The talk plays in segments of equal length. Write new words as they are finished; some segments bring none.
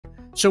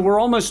So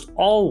we're almost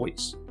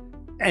always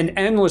and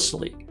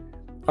endlessly,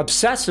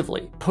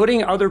 obsessively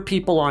putting other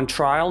people on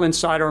trial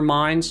inside our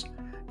minds,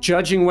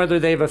 judging whether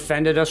they've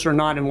offended us or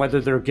not and whether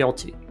they're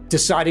guilty,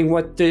 deciding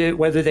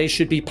whether they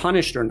should be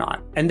punished or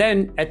not. And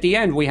then at the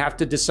end, we have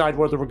to decide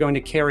whether we're going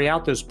to carry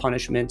out those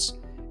punishments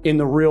in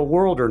the real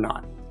world or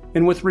not.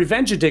 And with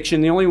revenge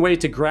addiction, the only way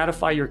to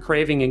gratify your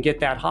craving and get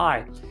that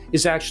high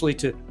is actually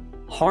to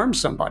harm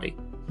somebody,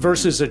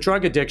 versus a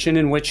drug addiction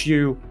in which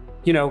you're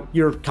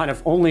kind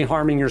of only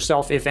harming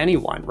yourself, if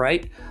anyone,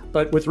 right?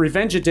 But with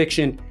revenge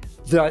addiction,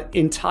 the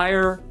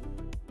entire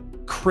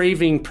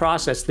craving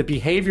process, the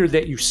behavior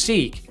that you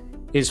seek,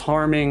 is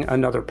harming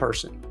another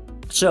person.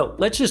 So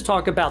let's just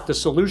talk about the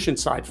solution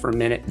side for a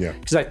minute,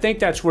 because I think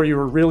that's where you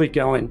were really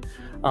going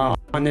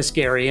on this,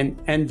 Gary.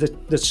 And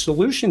the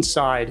solution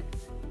side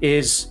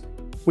is,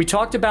 we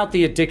talked about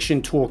the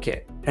addiction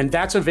toolkit, and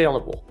that's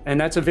available,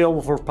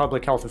 for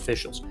public health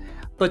officials.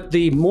 But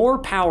the more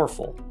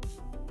powerful,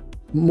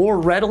 more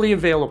readily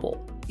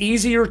available,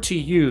 easier to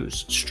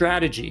use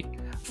strategy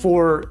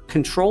for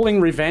controlling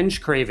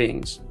revenge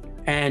cravings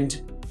and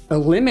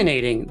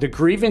eliminating the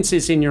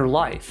grievances in your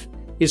life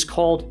is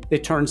called,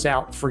 it turns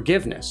out,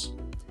 forgiveness.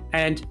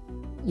 And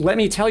let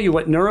me tell you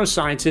what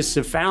neuroscientists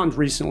have found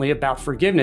recently about forgiveness.